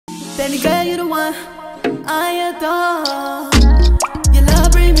Baby girl, you the one I adore. Your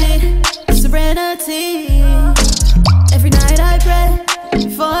love bring me serenity. Every night I pray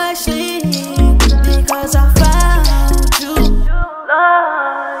before I sleep, because I found you.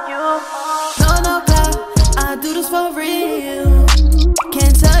 Love you. No cloud, I do this for real.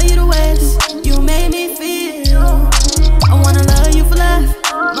 Can't tell you the ways you made me feel. I wanna love you for life,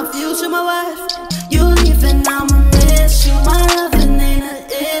 my future, my wife. You leaving, I'ma miss you. My loving ain't an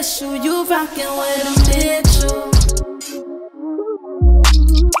issue. You rockin' with a Mitchell.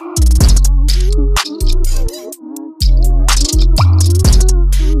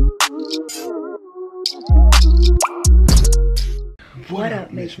 What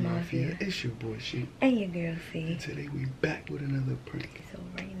up, Mitch Mafia? It's your boy Sheep. And your girl C. And today we back with another prank. So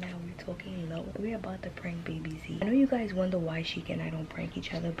right now we're talking low. We're about to prank Baby Z. I know you guys wonder why Sheik and I don't prank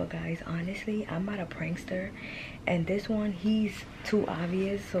each other, but guys, honestly, I'm not a prankster. And this one, he's too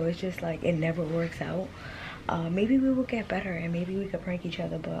obvious, so it's just like it never works out. Maybe we will get better and maybe we could prank each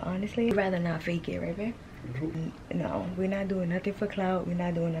other, but honestly, I'd rather not fake it, right, babe? No, we're not doing nothing for clout. We're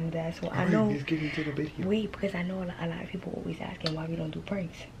not doing none of that. So I know. Let's get into the video. Wait, because I know a lot of people always asking why we don't do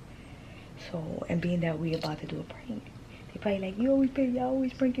pranks. So, and being that we about to do a prank, they probably like, y'all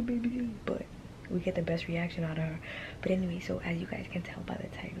always pranking Baby Z, but we get the best reaction out of her. But anyway, so as you guys can tell by the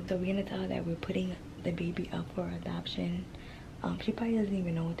title, so we're gonna tell her that we're putting the baby up for adoption. She probably doesn't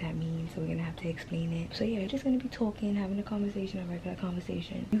even know what that means, so we're gonna have to explain it. So yeah, we're just gonna be talking, having a conversation, a regular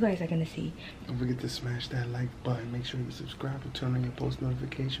conversation. You guys are gonna see. Don't forget to smash that like button. Make sure you subscribe and turn on your post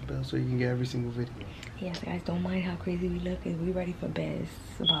notification bell so you can get every single video. Yeah, so guys, don't mind how crazy we look. We ready for bed.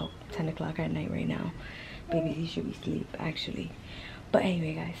 It's about 10 o'clock at night right now. Baby Z should be asleep, actually. But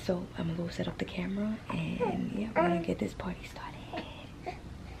anyway, guys, so I'm gonna go set up the camera and yeah, we're gonna get this party started.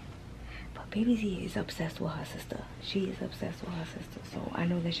 Baby Z is obsessed with her sister. She is obsessed with her sister. So I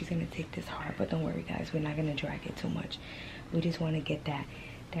know that she's gonna take this hard, but don't worry guys, we're not gonna drag it too much. We just wanna get that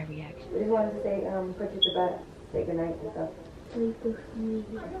reaction. We just wanted to say, put you to bed, say goodnight and stuff. Sleep with me.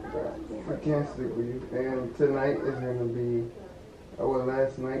 I can't sleep with you. And tonight is gonna be our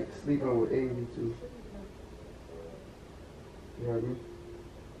last night sleeping with Avy too. You heard me?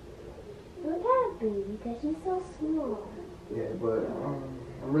 Look at Baby, because she's so small. Yeah, but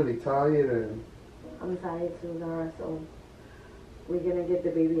I'm really tired and I'm tired too, Nara, so we're gonna get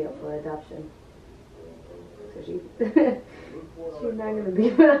the baby up for adoption. So she's not gonna be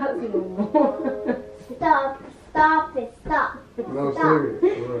with us no more. Stop it. no, serious. For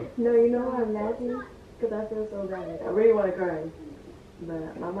real. No, you know why I'm laughing? Because I feel so bad. I really want to cry.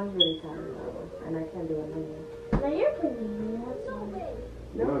 But Mama's really tired, and I can't do it anymore. No, you're pretty.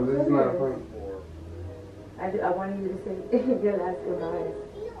 No, this is not a prank. I want you to say your last goodbye.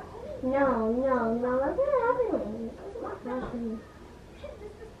 No, that's not happening.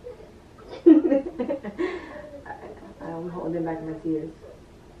 I'm holding back my tears.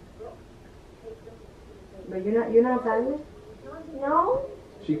 But you're not tired? No.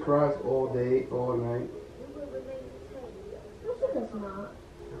 She cries all day, all night. No, she does not.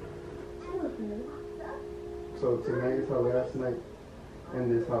 So tonight is her last night in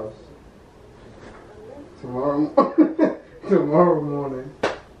this house. Tomorrow morning,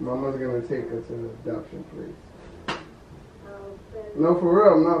 Mama's gonna take her to the adoption place. No, for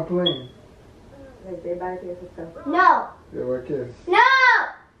real, I'm not playing. Like, they buy kiss and stuff. No! Yeah, we're kids. No!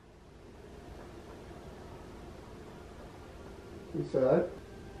 You sad?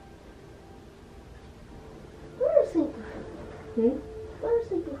 Where's sleeper food? Where's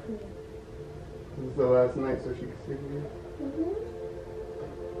sleeper food? This is the last night so she can sleep with you?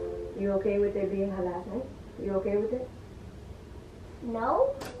 You okay with it being her last night? You okay with it?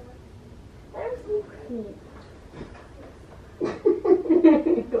 No. Let her sleep with me.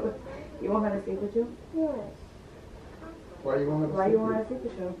 You want her to sleep with you? Yes. Why you want her to Why sleep you want her with to sleep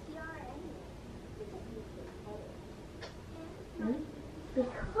with you?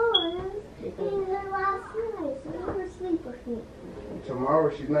 Because it was her last night, so let her sleep with me. you? Tomorrow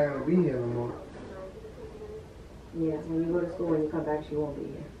she's not gonna be here no more. Yeah, when you go to school, when you come back, she won't be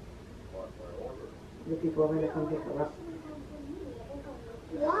here. The people are going to come pick her up.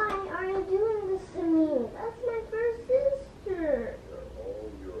 Why are you doing this to me? That's my first sister.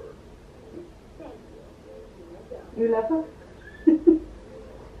 You love her?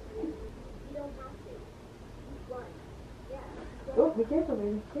 Oh, be careful,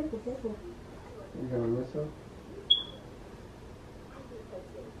 baby. Careful. You gonna miss her?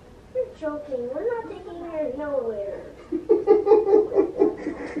 You're joking. We're not taking her nowhere.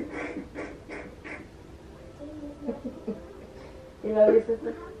 You love your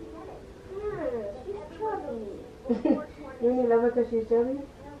sister? Yeah, she's chubby. You only love her because she's chubby?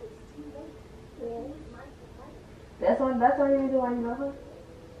 That's the only reason why you love her?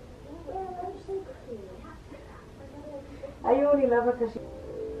 Are you only love her because she...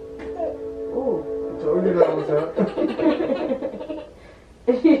 Ooh. I told you that was up.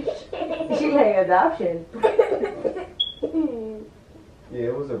 She like adoption. Yeah,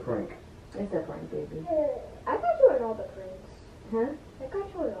 it was a prank. It's a prank, baby. I got you in all the pranks. Huh? I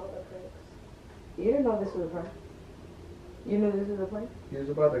got you in all the pranks. You didn't know this was a prank? You knew this was a prank? He was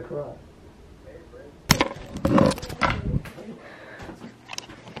about to cry.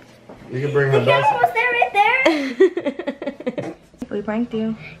 You can bring her back. Almost there, right there. We pranked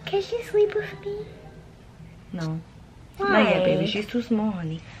you. Can she sleep with me? No. Why? Not yet, baby. She's too small,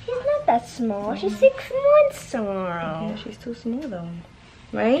 honey. She's not that small. She's 6 months tomorrow. Yeah, she's too small though.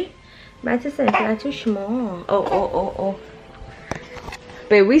 Right? Manchester said she's not too small. Oh.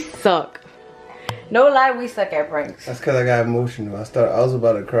 Babe, we suck. No lie, we suck at pranks. That's because I got emotional. I was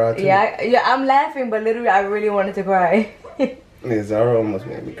about to cry too. Yeah, I'm laughing, but literally I really wanted to cry. Yeah, Zara almost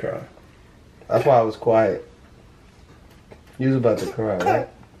made me cry. That's why I was quiet. You was about to cry, right?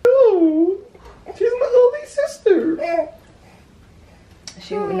 No, she's my only sister.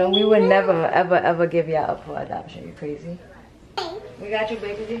 We would never, ever give you up for adoption. You crazy? We got you,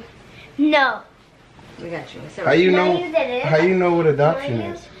 baby G. No. We got you. It's How you No, know? you didn't. How you know what adoption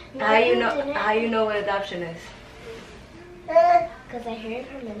is? How you know what adoption is? Because I heard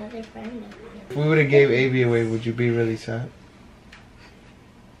from another friend. If we would have gave Avy away, would you be really sad?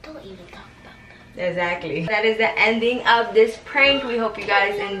 Don't even talk about Exactly. That is the ending of this prank. We hope you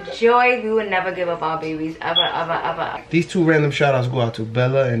guys enjoyed. We would never give up our babies. Ever. These two random shout outs go out to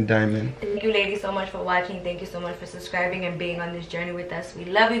Bella and Diamond. Thank you ladies so much for watching. Thank you so much for subscribing and being on this journey with us. We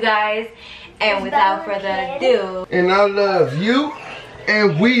love you guys. And without further ado. And I love you.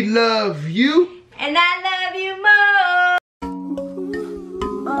 And we love you. And I love you